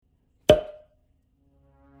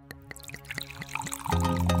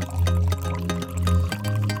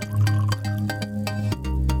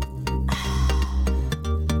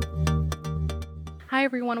Hi,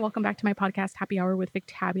 everyone. Welcome back to my podcast, Happy Hour with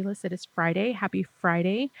Fantabulous. It is Friday. Happy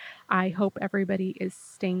Friday. I hope everybody is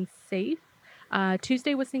staying safe.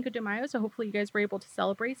 Tuesday was Cinco de Mayo, so hopefully you guys were able to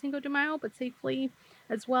celebrate Cinco de Mayo, but safely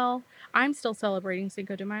as well. I'm still celebrating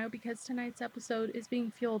Cinco de Mayo because tonight's episode is being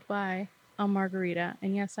fueled by a margarita.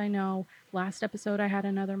 And yes, I know, last episode I had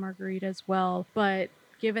another margarita as well, but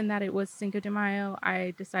given that it was Cinco de Mayo,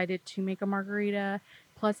 I decided to make a margarita.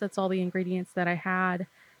 Plus, that's all the ingredients that I had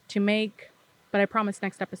to make. But I promise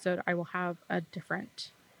next episode I will have a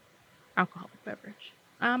different alcoholic beverage.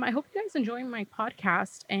 I hope you guys enjoy my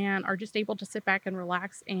podcast and are just able to sit back and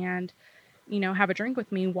relax and, have a drink with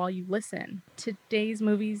me while you listen. Today's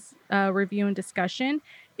movies review and discussion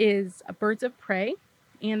is Birds of Prey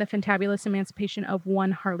and the Fantabulous Emancipation of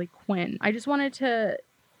one Harley Quinn. I just wanted to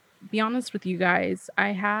be honest with you guys.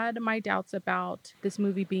 I had my doubts about this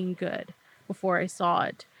movie being good before I saw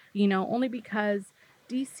it, only because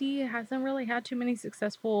DC hasn't really had too many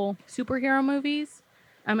successful superhero movies.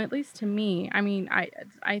 At least to me. I mean,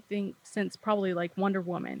 I think since probably like Wonder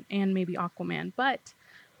Woman and maybe Aquaman, but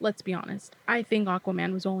let's be honest. I think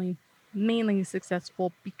Aquaman was only mainly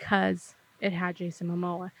successful because it had Jason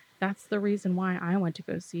Momoa. That's the reason why I went to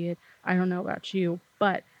go see it. I don't know about you,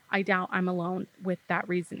 but I doubt I'm alone with that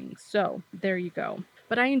reasoning. So there you go.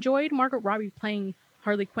 But I enjoyed Margot Robbie playing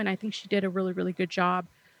Harley Quinn. I think she did a really, really good job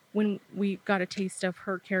when we got a taste of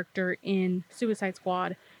her character in Suicide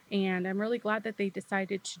Squad. And I'm really glad that they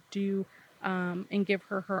decided to do and give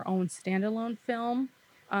her her own standalone film.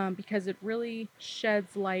 Because it really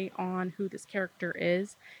sheds light on who this character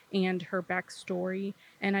is and her backstory.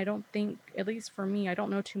 And I don't think, at least for me, I don't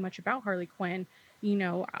know too much about Harley Quinn.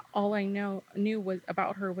 All I knew was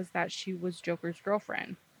about her was that she was Joker's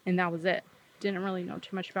girlfriend, and that was it. Didn't really know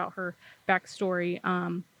too much about her backstory.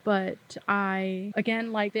 But I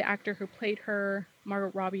again like the actor who played her,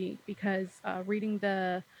 Margot Robbie, because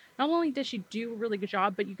not only did she do a really good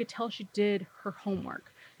job, but you could tell she did her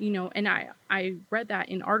homework. And I read that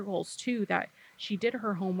in articles too, that she did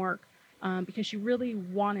her homework because she really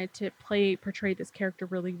wanted to portray this character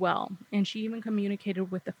really well. And she even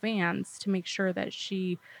communicated with the fans to make sure that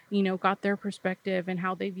she, got their perspective and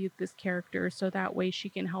how they viewed this character, so that way she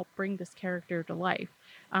can help bring this character to life.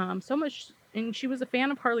 So much, and she was a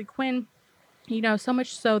fan of Harley Quinn, so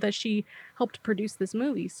much so that she helped produce this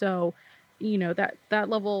movie. So, that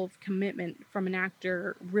level of commitment from an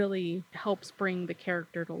actor really helps bring the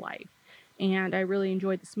character to life. And I really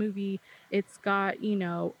enjoyed this movie. It's got,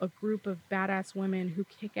 a group of badass women who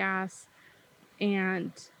kick ass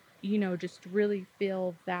and, just really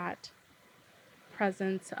feel that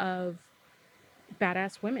presence of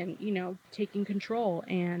badass women, taking control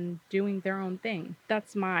and doing their own thing.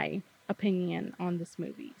 That's my opinion on this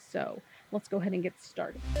movie. So let's go ahead and get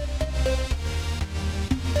started.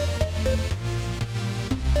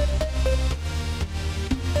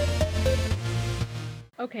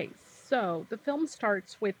 Okay, so the film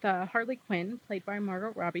starts with Harley Quinn, played by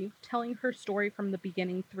Margot Robbie, telling her story from the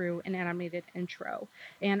beginning through an animated intro.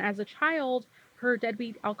 And as a child, her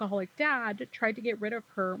deadbeat alcoholic dad tried to get rid of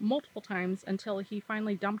her multiple times until he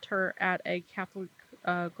finally dumped her at a Catholic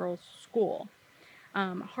girls' school.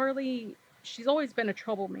 Harley, she's always been a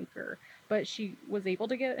troublemaker, but she was able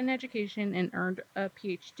to get an education and earned a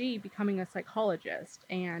PhD, becoming a psychologist.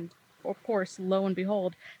 And of course, lo and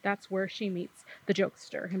behold, that's where she meets the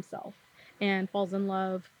jokester himself and falls in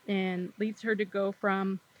love, and leads her to go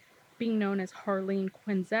from being known as Harleen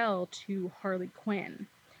Quinzel to Harley Quinn.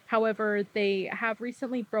 However, they have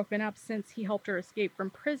recently broken up since he helped her escape from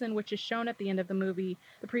prison, which is shown at the end of the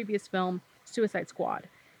previous film, Suicide Squad.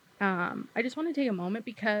 I just want to take a moment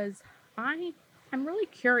because I'm really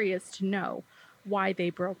curious to know why they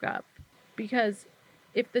broke up. Because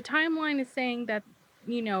if the timeline is saying that,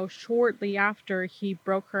 shortly after he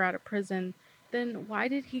broke her out of prison, then why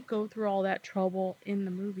did he go through all that trouble in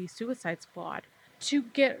the movie Suicide Squad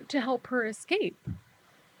to help her escape?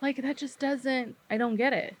 Like, that just doesn't, I don't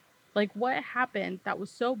get it. Like, what happened that was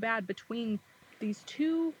so bad between these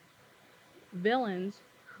two villains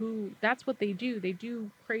who, that's what they do. They do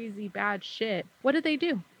crazy bad shit. What did they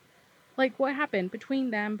do? Like, what happened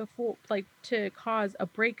between them before, like, to cause a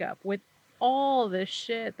breakup with all this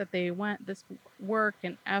shit that they went, this work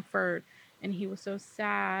and effort, and he was so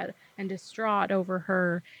sad and distraught over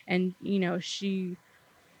her, and,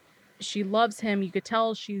 she loves him. You could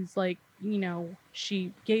tell she's like,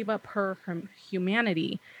 she gave up her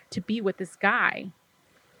humanity to be with this guy.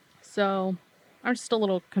 So I'm just a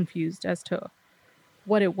little confused as to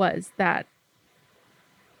what it was that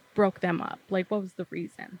broke them up. Like, what was the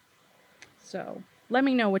reason? So let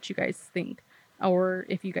me know what you guys think, or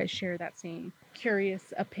if you guys share that same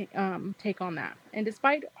curious take on that. And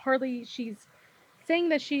despite Harley, she's saying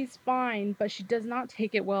that she's fine, but she does not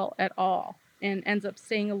take it well at all and ends up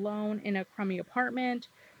staying alone in a crummy apartment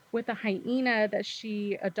with a hyena that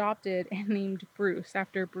she adopted and named Bruce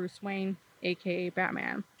after Bruce Wayne, aka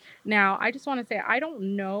Batman. Now, I just want to say, I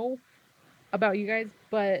don't know about you guys,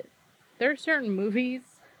 but there are certain movies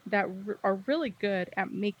that are really good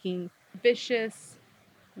at making vicious,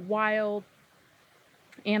 wild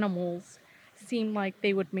animals seem like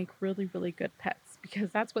they would make really, really good pets,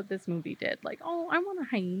 because that's what this movie did. Like, oh, I want a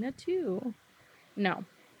hyena too. No,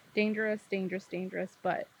 dangerous, dangerous, dangerous,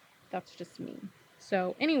 but that's just me.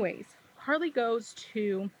 So, anyways, Harley goes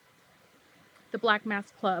to the Black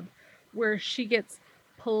Mass Club where she gets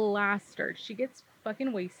plastered. She gets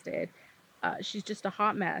fucking wasted. She's just a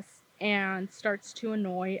hot mess and starts to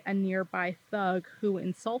annoy a nearby thug who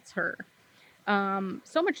insults her.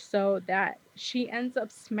 So much so that she ends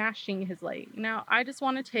up smashing his leg. Now, I just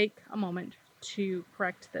want to take a moment to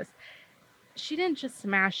correct this. She didn't just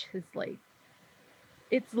smash his leg,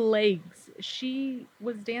 it's legs. She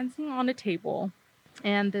was dancing on a table,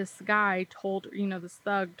 and this guy told, this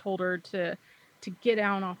thug told her to get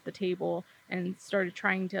down off the table and started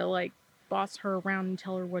trying to like boss her around and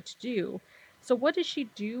tell her what to do. So what does she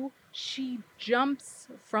do? She jumps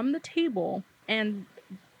from the table and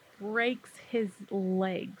breaks his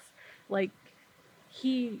legs. Like,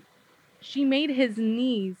 he she made his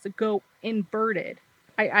knees go inverted.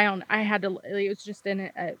 I don't, I had to, it was just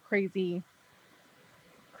a crazy,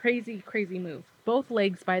 crazy, crazy move. Both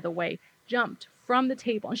legs, by the way, jumped from the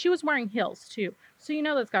table, and she was wearing heels too, so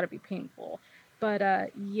that's got to be painful.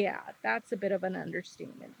 But yeah, that's a bit of an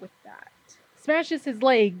understatement with that. Smashes his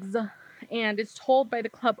legs and is told by the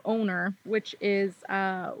club owner, which is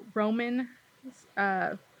Roman.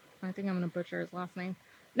 I think I'm gonna butcher his last name.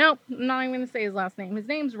 Nope, I'm not even gonna say his last name. His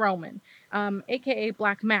name's Roman, aka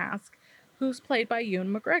Black Mask, who's played by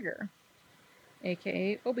Ewan McGregor,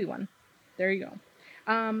 aka Obi-Wan. There you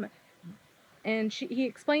go. And he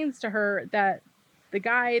explains to her that the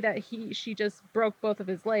guy that she just broke both of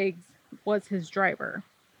his legs was his driver.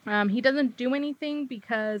 He doesn't do anything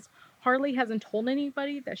because Harley hasn't told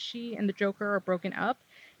anybody that she and the Joker are broken up,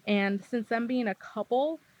 and since them being a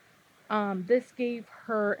couple, this gave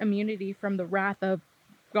her immunity from the wrath of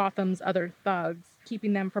Gotham's other thugs,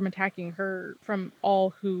 keeping them from attacking her from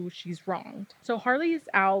all who she's wronged. So Harley is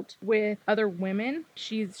out with other women.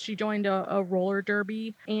 She joined a roller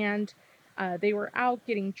derby, and they were out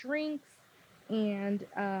getting drinks, and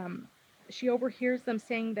she overhears them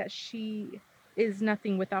saying that she is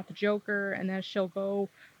nothing without the Joker and that she'll go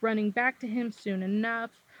running back to him soon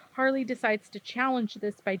enough. Harley decides to challenge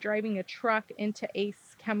this by driving a truck into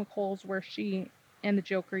Ace Chemicals, where she and the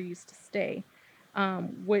Joker used to stay,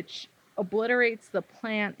 which obliterates the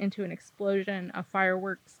plant into an explosion of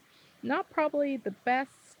fireworks. Not probably the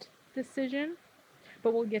best decision,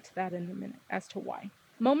 but we'll get to that in a minute as to why.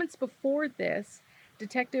 Moments before this,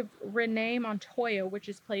 Detective Renee Montoya, which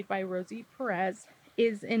is played by Rosie Perez,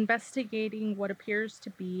 is investigating what appears to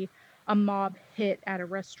be a mob hit at a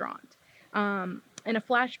restaurant. And a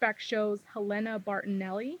flashback shows Helena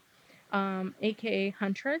Bartonelli, aka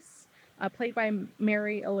Huntress, played by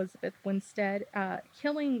Mary Elizabeth Winstead,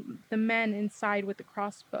 killing the men inside with a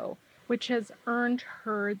crossbow, which has earned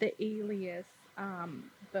her the alias,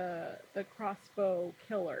 the crossbow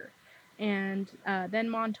killer. And then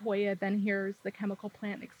Montoya then hears the chemical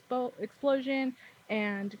plant explosion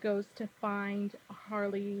and goes to find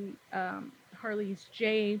Harley's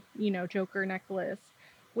Joker necklace,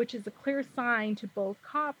 which is a clear sign to both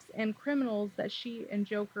cops and criminals that she and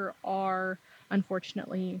Joker are,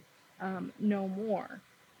 unfortunately, no more.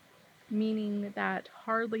 Meaning that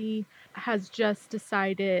Harley has just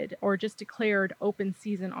decided or just declared open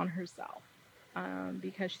season on herself,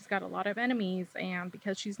 because she's got a lot of enemies, and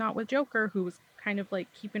because she's not with Joker, who was kind of like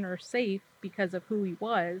keeping her safe because of who he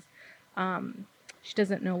was. She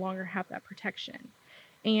doesn't no longer have that protection.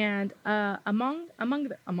 And among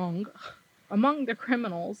the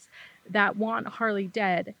criminals that want Harley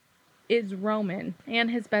dead is Roman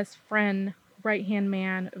and his best friend, right-hand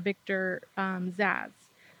man, Victor Zsasz,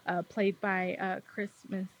 played by Chris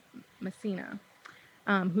Messina,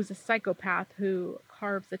 who's a psychopath who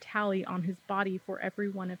carves a tally on his body for every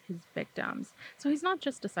one of his victims. So he's not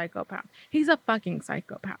just a psychopath, he's a fucking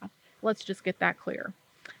psychopath. Let's just get that clear.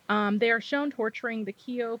 They are shown torturing the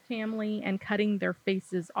Keogh family and cutting their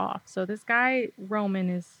faces off. So this guy, Roman,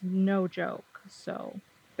 is no joke. So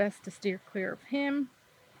best to steer clear of him.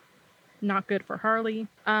 Not good for Harley.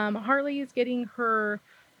 Harley is getting her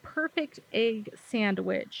perfect egg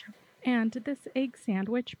sandwich. And this egg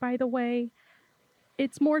sandwich, by the way,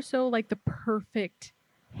 It's more so like the perfect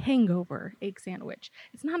hangover egg sandwich.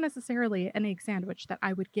 It's not necessarily an egg sandwich that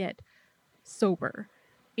I would get sober.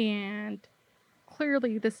 And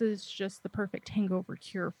clearly, this is just the perfect hangover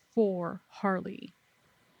cure for Harley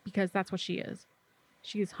because that's what she is.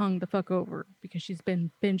 She's hung the fuck over because she's been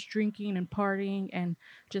binge drinking and partying and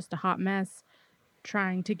just a hot mess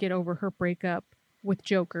trying to get over her breakup with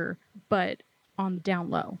Joker, but on the down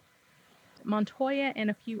low. Montoya and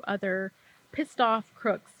a few other pissed off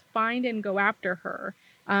crooks find and go after her.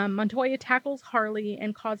 Montoya tackles Harley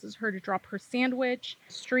and causes her to drop her sandwich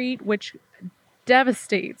street, which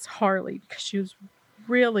devastates Harley because she was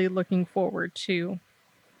really looking forward to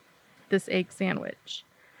this egg sandwich.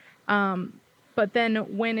 But then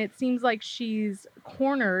when it seems like she's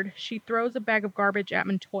cornered, she throws a bag of garbage at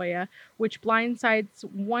Montoya, which blindsides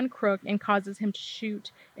one crook and causes him to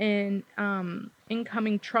shoot an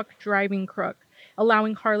incoming truck driving crook,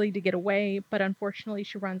 allowing Harley to get away. But unfortunately,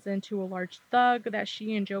 she runs into a large thug that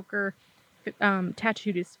she and Joker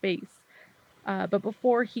tattooed his face. But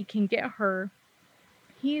before he can get her,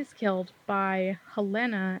 he is killed by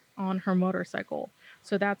Helena on her motorcycle.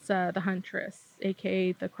 So that's the Huntress,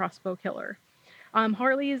 aka the crossbow killer.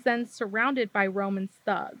 Harley is then surrounded by Roman's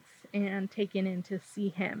thugs and taken in to see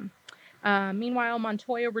him. Meanwhile,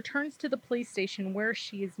 Montoya returns to the police station where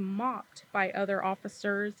she is mocked by other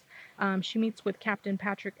officers. She meets with Captain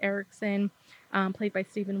Patrick Erickson, played by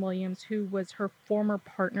Stephen Williams, who was her former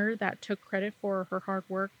partner that took credit for her hard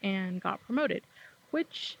work and got promoted,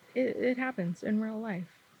 which it happens in real life,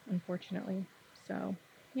 unfortunately. So,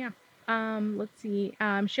 yeah. Let's see.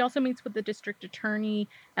 She also meets with the district attorney,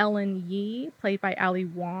 Ellen Yee, played by Ali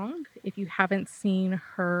Wong. If you haven't seen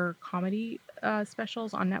her comedy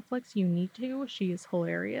specials on Netflix, you need to. She is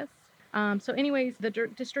hilarious. So anyways, the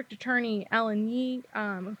district attorney, Ellen Yee,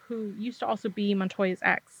 who used to also be Montoya's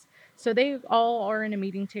ex. So they all are in a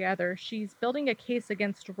meeting together. She's building a case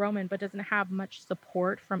against Roman, but doesn't have much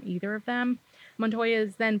support from either of them. Montoya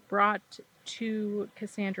is then brought to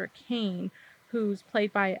Cassandra Cain, who's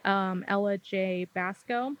played by Ella J.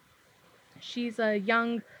 Basco. She's a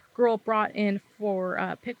young girl brought in for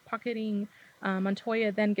pickpocketing.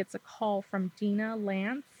 Montoya then gets a call from Dina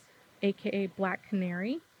Lance, aka Black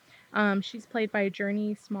Canary. She's played by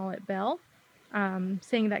Journey Smollett Bell,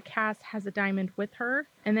 saying that Cass has a diamond with her.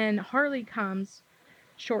 And then Harley comes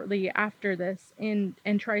shortly after this and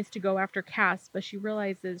tries to go after Cass, but she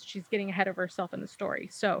realizes she's getting ahead of herself in the story.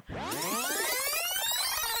 So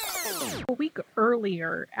a week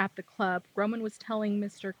earlier at the club, Roman was telling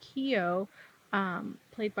Mr. Keogh,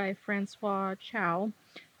 played by Francois Chow,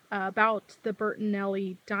 about the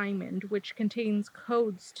Bertinelli diamond, which contains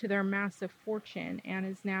codes to their massive fortune and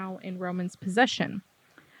is now in Roman's possession.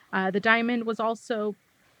 The diamond was also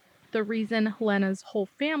the reason Helena's whole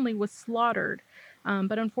family was slaughtered.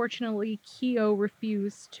 But unfortunately, Keogh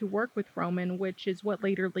refused to work with Roman, which is what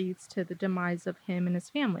later leads to the demise of him and his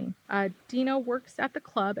family. Dina works at the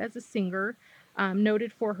club as a singer,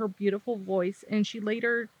 noted for her beautiful voice, and she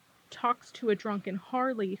later talks to a drunken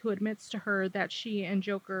Harley who admits to her that she and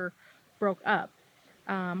Joker broke up.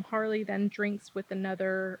 Harley then drinks with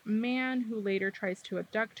another man who later tries to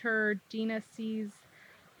abduct her. Dina sees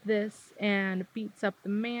this and beats up the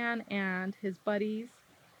man and his buddies.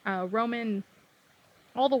 Roman,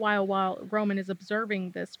 all the while Roman is observing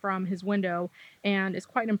this from his window and is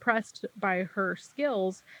quite impressed by her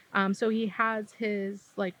skills. So he has his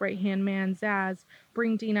right hand man Zaz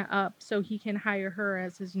bring Dina up so he can hire her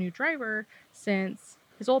as his new driver, since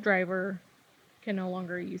his old driver can no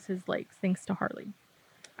longer use his legs thanks to Harley.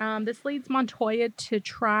 This leads Montoya to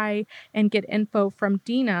try and get info from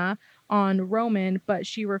Dina on Roman, but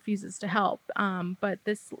she refuses to help. But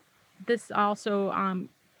this also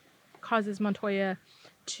causes Montoya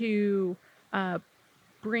to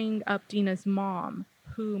bring up Dina's mom,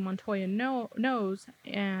 who Montoya knows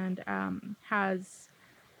and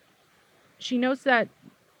she knows that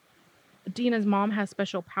Dina's mom has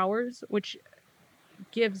special powers, which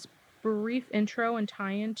gives brief intro and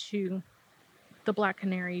tie-in to the Black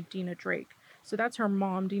Canary, Dina Drake. So that's her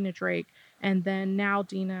mom, Dina Drake, and then now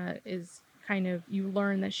Dina is you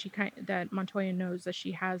learn that that Montoya knows that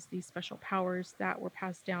she has these special powers that were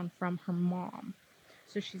passed down from her mom.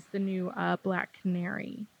 So she's the new Black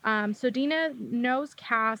Canary. So Dina knows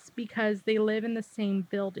Cass because they live in the same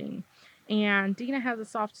building. And Dina has a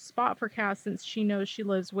soft spot for Cass since she knows she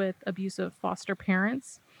lives with abusive foster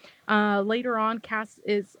parents. Later on, Cass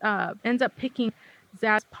ends up picking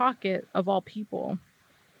Zaz's pocket of all people.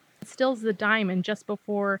 Steals the diamond just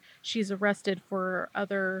before she's arrested for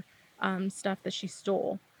other stuff that she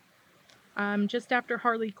stole. Just after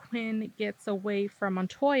Harley Quinn gets away from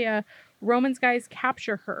Montoya, Roman's guys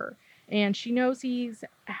capture her, and she knows he's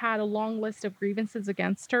had a long list of grievances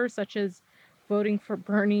against her, such as voting for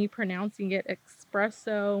Bernie, pronouncing it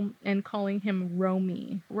espresso, and calling him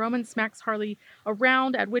Romy. Roman smacks Harley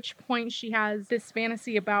around, at which point she has this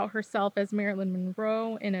fantasy about herself as Marilyn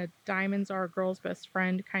Monroe in a diamonds are a girl's best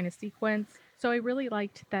friend kind of sequence. So I really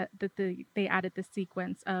liked that they added this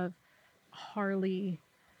sequence of Harley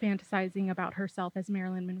fantasizing about herself as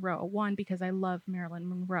Marilyn Monroe. One, because I love Marilyn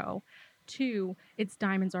Monroe. Two, it's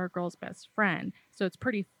diamonds are a girl's best friend. So it's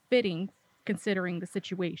pretty fitting considering the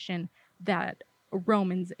situation that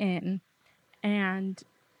Roman's in. And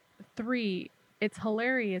three, it's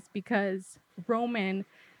hilarious because Roman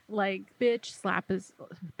like bitch slappers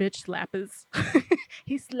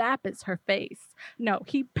he slaps her face. No,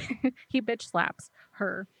 he he bitch slaps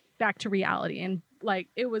her back to reality, and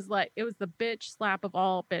it was the bitch slap of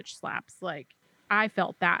all bitch slaps. Like I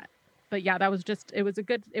felt that. But yeah, that was just it was a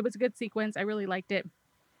good sequence. I really liked it.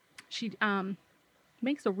 She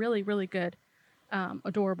makes a really good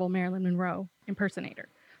adorable Marilyn Monroe impersonator.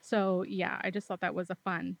 So yeah, I just thought that was a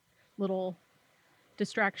fun little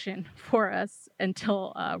distraction for us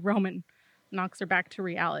until Roman knocks her back to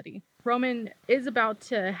reality. Roman is about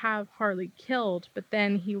to have Harley killed, but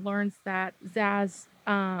then he learns that Zaz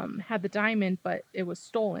had the diamond, but it was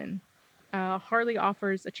stolen. Harley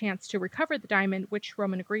offers a chance to recover the diamond, which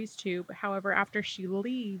Roman agrees to. But however, after she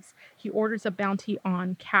leaves, he orders a bounty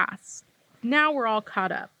on Cass. Now we're all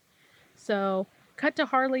caught up. So, cut to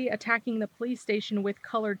Harley attacking the police station with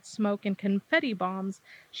colored smoke and confetti bombs.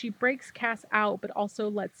 She breaks Cass out, but also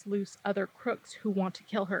lets loose other crooks who want to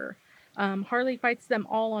kill her. Harley fights them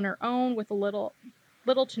all on her own with a little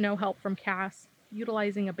to no help from Cass,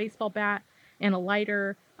 utilizing a baseball bat and a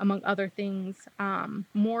lighter, among other things.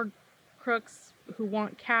 More crooks who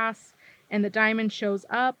want Cass, and the diamond shows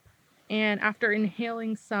up. And after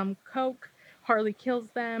inhaling some coke, Harley kills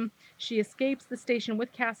them. She escapes the station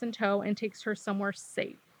with Cass in tow and takes her somewhere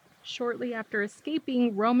safe. Shortly after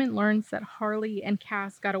escaping, Roman learns that Harley and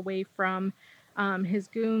Cass got away from his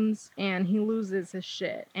goons, and he loses his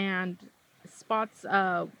shit and spots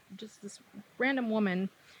just this random woman,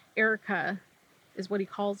 Erica is what he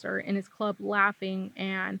calls her, in his club laughing,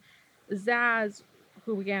 and Zaz,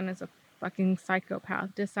 who again is a fucking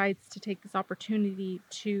psychopath, decides to take this opportunity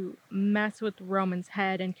to mess with Roman's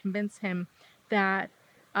head and convince him that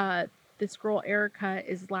this girl Erica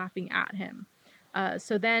is laughing at him.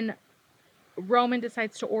 So then Roman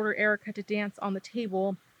decides to order Erica to dance on the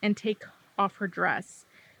table and take off her dress,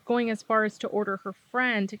 going as far as to order her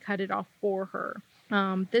friend to cut it off for her.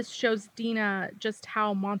 This shows Dina just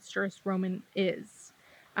how monstrous Roman is.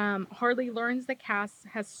 Harley learns that Cass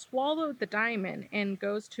has swallowed the diamond and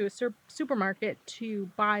goes to a supermarket to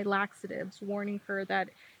buy laxatives, warning her that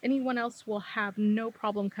anyone else will have no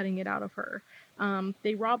problem cutting it out of her.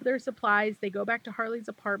 They rob their supplies. They go back to Harley's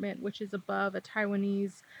apartment, which is above a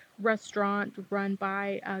Taiwanese restaurant run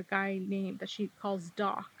by a guy named that she calls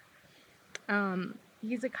Doc.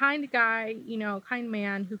 He's a kind guy, kind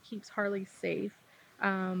man who keeps Harley safe.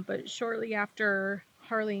 But shortly after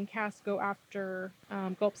Harley and Cass go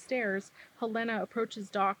upstairs, Helena approaches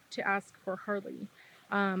Doc to ask for Harley.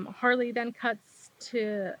 Harley then cuts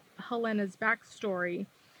to Helena's backstory.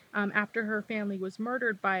 After her family was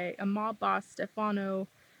murdered by a mob boss, Stefano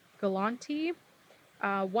Galanti.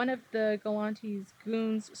 One of the Galanti's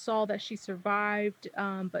goons saw that she survived,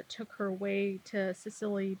 but took her away to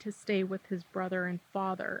Sicily to stay with his brother and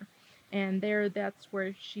father. And that's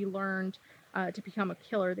where she learned to become a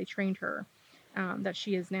killer. They trained her, that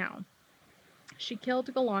she is now. She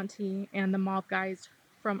killed Galanti and the mob guys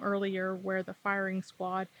from earlier, where the firing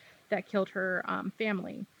squad that killed her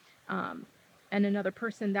family. And another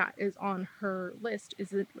person that is on her list is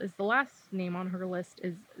the last name on her list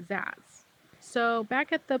is Zaz. So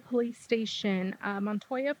back at the police station,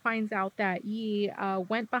 Montoya finds out that Yi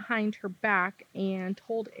went behind her back and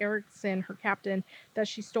told Erickson, her captain, that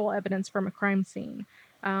she stole evidence from a crime scene,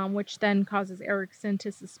 which then causes Erickson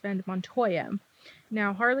to suspend Montoya.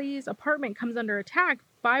 Now, Harley's apartment comes under attack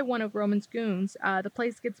by one of Roman's goons. The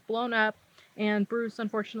place gets blown up, and Bruce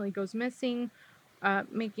unfortunately goes missing,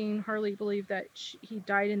 making Harley believe that he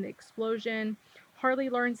died in the explosion.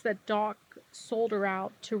 Harley learns that Doc sold her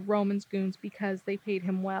out to Roman's goons because they paid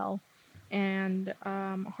him well. And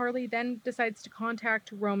Harley then decides to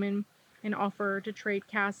contact Roman and offer to trade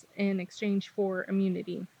Cass in exchange for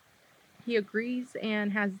immunity. He agrees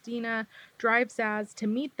and has Dina drive Zaz to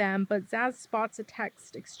meet them, but Zaz spots a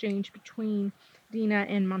text exchange between Dina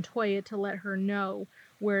and Montoya to let her know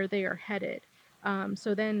where they are headed.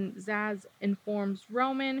 So then Zaz informs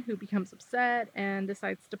Roman, who becomes upset and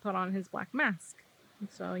decides to put on his black mask.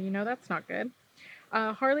 So, that's not good.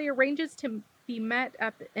 Harley arranges to be met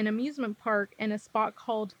at an amusement park in a spot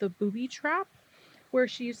called the Booby Trap, where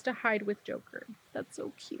she used to hide with Joker. That's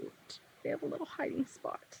so cute. They have a little hiding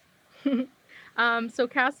spot. So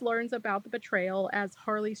Cass learns about the betrayal as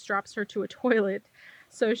Harley straps her to a toilet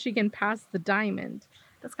so she can pass the diamond.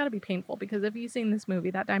 That's got to be painful because if you've seen this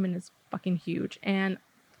movie, that diamond is fucking huge. And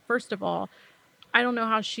first of all, I don't know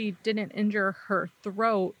how she didn't injure her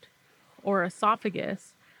throat or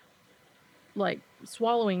esophagus, like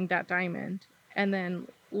swallowing that diamond, and then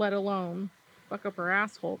let alone fuck up her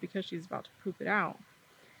asshole because she's about to poop it out.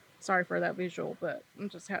 Sorry for that visual, but I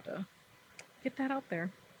just had to get that out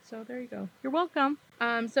there. So there you go. You're welcome.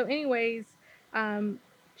 So anyways, um,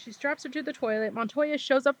 she straps her to the toilet. Montoya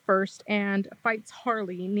shows up first and fights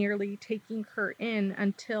Harley, nearly taking her in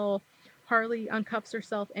until Harley uncuffs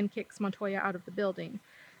herself and kicks Montoya out of the building.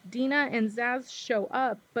 Dina and Zaz show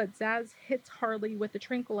up, but Zaz hits Harley with the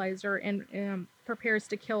tranquilizer and prepares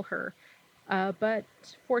to kill her. But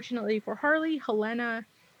fortunately for Harley, Helena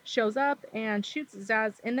shows up and shoots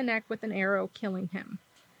Zaz in the neck with an arrow, killing him.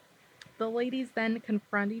 The ladies then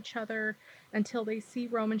confront each other until they see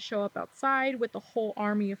Roman show up outside with a whole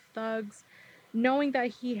army of thugs, knowing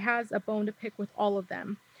that he has a bone to pick with all of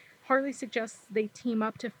them. Harley suggests they team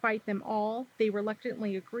up to fight them all. They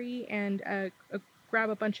reluctantly agree and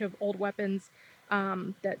grab a bunch of old weapons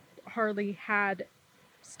that Harley had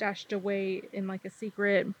stashed away in like a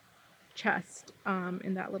secret chest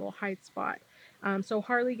in that little hide spot. So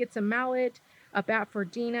Harley gets a mallet, a bat for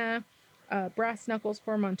Dina, brass knuckles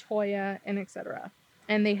for Montoya, and etc.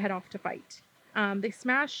 And they head off to fight. They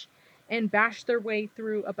smash and bash their way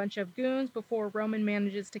through a bunch of goons before Roman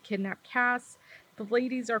manages to kidnap Cass. The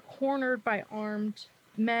ladies are cornered by armed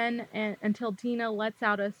men until Dina lets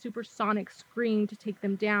out a supersonic scream to take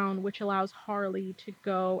them down, which allows Harley to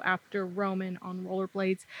go after Roman on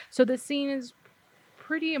rollerblades. So the scene is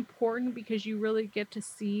pretty important because you really get to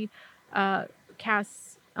see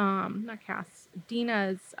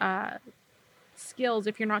Dina's skills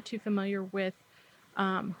if you're not too familiar with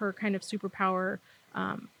her kind of superpower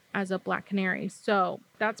as a Black Canary. So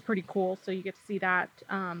that's pretty cool. So you get to see that.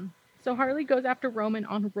 So Harley goes after Roman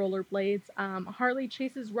on rollerblades. Harley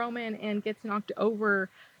chases Roman and gets knocked over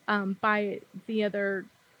by the other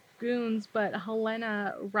goons, but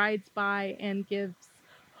Helena rides by and gives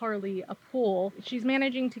Harley a pull. She's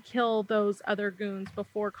managing to kill those other goons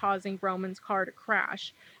before causing Roman's car to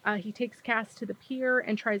crash. He takes Cass to the pier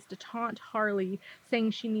and tries to taunt Harley, saying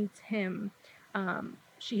she needs him.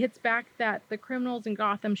 She hits back that the criminals in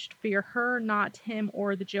Gotham should fear her, not him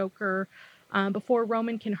or the Joker. Before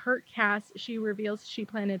Roman can hurt Cass, she reveals she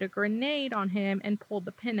planted a grenade on him and pulled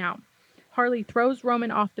the pin out. Harley throws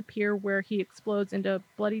Roman off the pier where he explodes into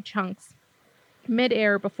bloody chunks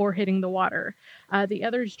mid-air before hitting the water. The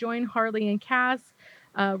others join Harley and Cass,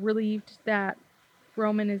 relieved that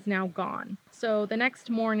Roman is now gone. So the next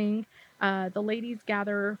morning, the ladies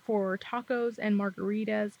gather for tacos and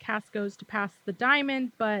margaritas. Cass goes to pass the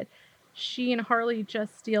diamond, but she and Harley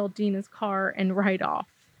just steal Dina's car and ride off.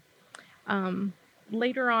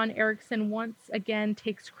 Later on, Erickson once again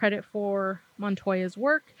takes credit for Montoya's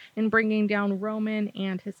work in bringing down Roman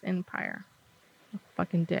and his empire.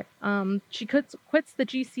 Fucking dick. She quits the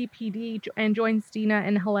GCPD and joins Dina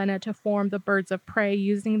and Helena to form the Birds of Prey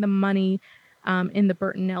using the money in the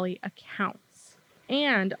Bertinelli accounts.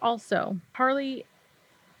 And also, Harley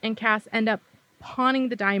and Cass end up pawning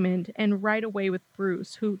the diamond and ride away with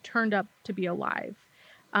Bruce, who turned up to be alive.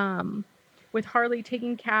 With Harley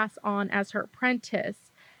taking Cass on as her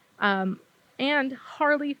apprentice. And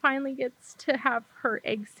Harley finally gets to have her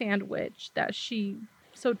egg sandwich that she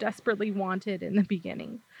so desperately wanted in the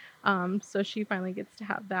beginning. So she finally gets to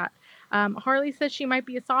have that. Harley says she might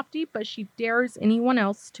be a softie, but she dares anyone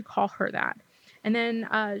else to call her that. And then,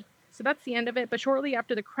 so that's the end of it. But shortly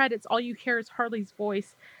after the credits, all you hear is Harley's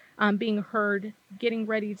voice being heard, getting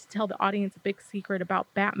ready to tell the audience a big secret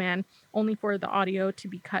about Batman, only for the audio to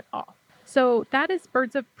be cut off. So that is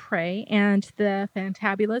Birds of Prey and the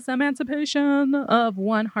Fantabulous Emancipation of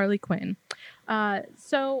one Harley Quinn.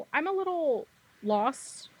 So I'm a little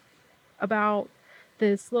lost about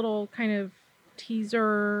this little kind of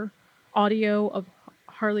teaser audio of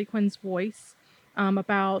Harley Quinn's voice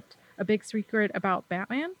about a big secret about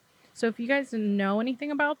Batman. So if you guys know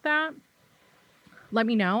anything about that, let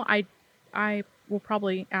me know. I will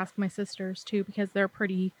probably ask my sisters too because they're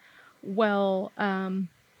pretty well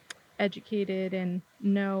educated and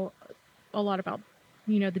know a lot about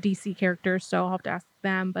the DC characters, so I'll have to ask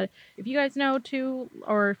them. But if you guys know too,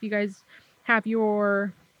 or if you guys have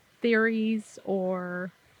your theories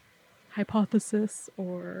or hypothesis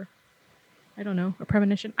or I don't know, a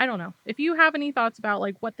premonition. I don't know. If you have any thoughts about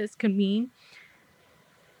like what this could mean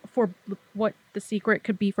for what the secret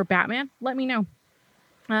could be for Batman, let me know.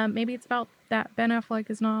 Maybe it's about that Ben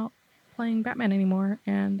Affleck is not playing Batman anymore,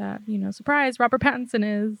 and that, you know, surprise, Robert Pattinson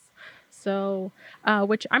is. So,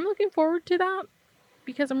 which I'm looking forward to that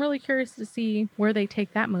because I'm really curious to see where they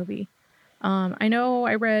take that movie. I know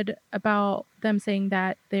I read about them saying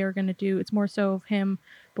that they are going to do, it's more so of him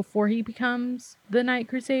before he becomes the Night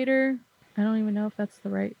Crusader. I don't even know if that's the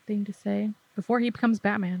right thing to say. Before he becomes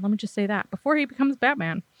Batman. Let me just say that. Before he becomes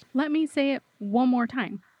Batman. Let me say it one more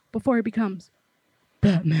time. Before he becomes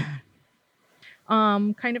Batman.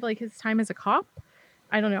 Kind of like his time as a cop.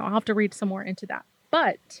 I don't know. I'll have to read some more into that.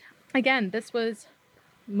 But again, this was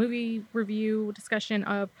movie review discussion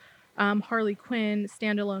of Harley Quinn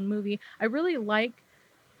standalone movie. I really like,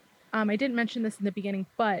 I didn't mention this in the beginning,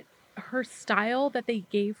 but her style that they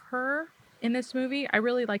gave her in this movie, I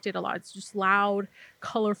really liked it a lot. It's just loud,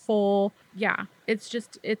 colorful. Yeah, it's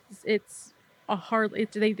just it's a Harley.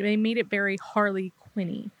 They made it very Harley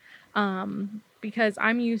Quinny, because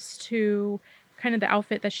I'm used to kind of the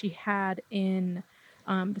outfit that she had in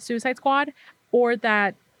the Suicide Squad, or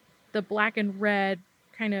that the black and red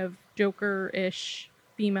kind of Joker-ish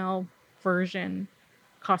female version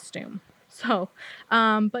costume. So,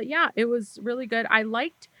 but yeah, it was really good. I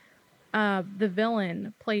liked the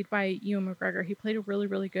villain played by Ewan McGregor. He played a really,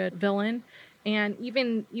 really good villain, and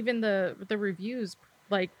even the reviews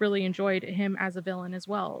like really enjoyed him as a villain as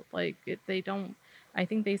well. Like they don't. I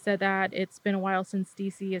think they said that it's been a while since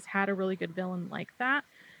DC has had a really good villain like that.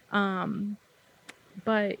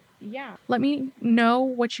 But yeah, let me know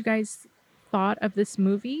what you guys thought of this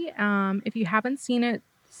movie. If you haven't seen it,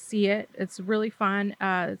 see it. It's really fun.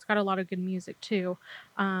 It's got a lot of good music too.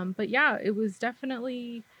 But yeah, it was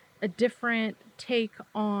definitely a different take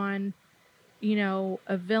on, you know,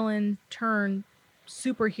 a villain turn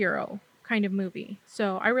superhero kind of movie.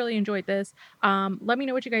 So I really enjoyed this. Let me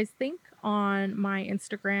know what you guys think on my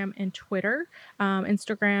Instagram and Twitter.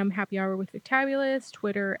 Instagram, Happy Hour with Victabulous,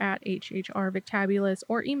 Twitter at HHR Victabulous,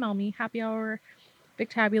 or email me,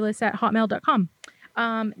 happyhourvictabulous@hotmail.com.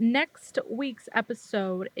 Next week's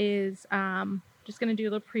episode is just going to do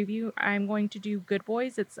a little preview. I'm going to do Good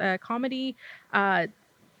Boys. It's a comedy, a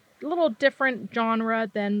little different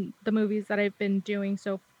genre than the movies that I've been doing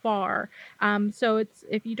so far. So it's,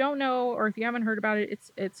 if you don't know or if you haven't heard about it,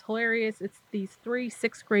 it's hilarious. It's these 3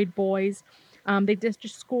 6th grade boys. They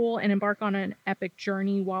ditch school and embark on an epic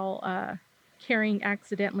journey while carrying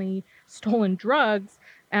accidentally stolen drugs,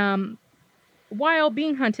 while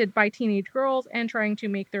being hunted by teenage girls and trying to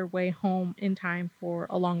make their way home in time for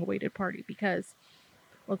a long-awaited party. Because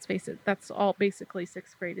let's face it, that's all basically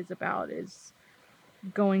 6th grade is about, is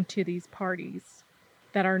going to these parties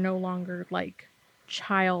that are no longer like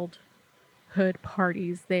childhood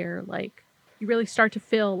parties. They're like, you really start to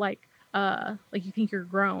feel like you think you're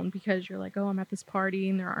grown because you're like, oh, I'm at this party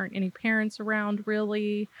and there aren't any parents around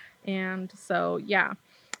really. And so yeah,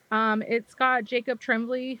 it's got Jacob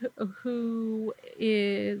Tremblay, who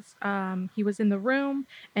is he was in The Room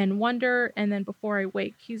and Wonder, and then Before I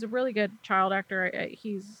Wake. He's a really good child actor.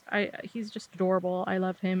 He's just adorable. I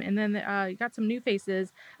love him. And then you got some new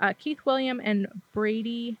faces, Keith William and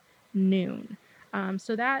Brady Noon.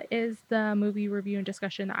 So that is the movie review and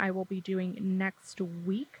discussion that I will be doing next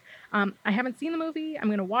week. I haven't seen the movie. I'm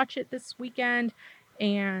going to watch it this weekend,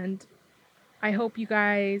 and I hope you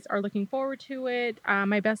guys are looking forward to it.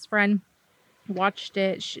 My best friend watched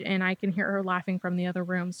it, and I can hear her laughing from the other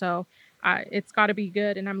room. So it's got to be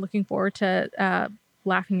good, and I'm looking forward to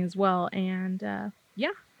laughing as well. And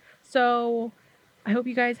yeah, so I hope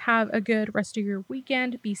you guys have a good rest of your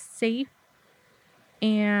weekend. Be safe,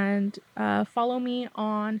 and follow me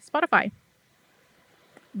on Spotify.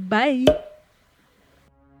 Bye.